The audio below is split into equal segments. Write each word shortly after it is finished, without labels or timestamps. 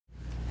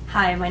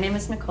Hi, my name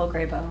is Nicole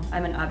Grabow.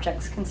 I'm an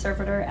objects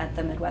conservator at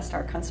the Midwest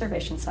Art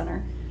Conservation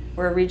Center.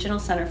 We're a regional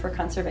center for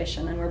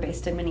conservation and we're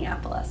based in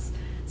Minneapolis.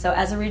 So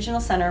as a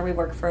regional center, we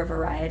work for a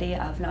variety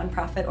of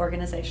nonprofit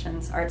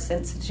organizations, arts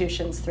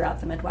institutions throughout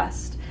the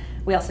Midwest.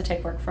 We also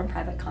take work from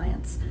private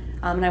clients.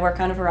 And I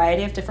work on a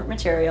variety of different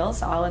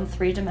materials, all in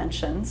 3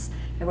 dimensions.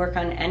 I work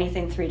on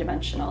anything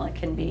 3-dimensional. It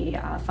can be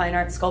fine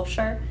art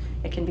sculpture,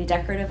 it can be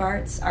decorative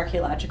arts,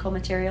 archaeological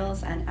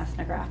materials, and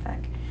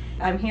ethnographic.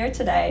 I'm here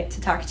today to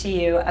talk to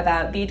you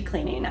about bead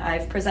cleaning.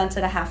 I've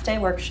presented a half-day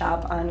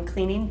workshop on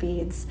cleaning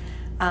beads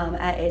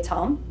at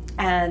ATALM,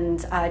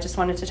 and I just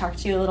wanted to talk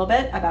to you a little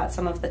bit about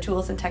some of the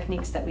tools and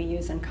techniques that we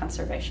use in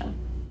conservation.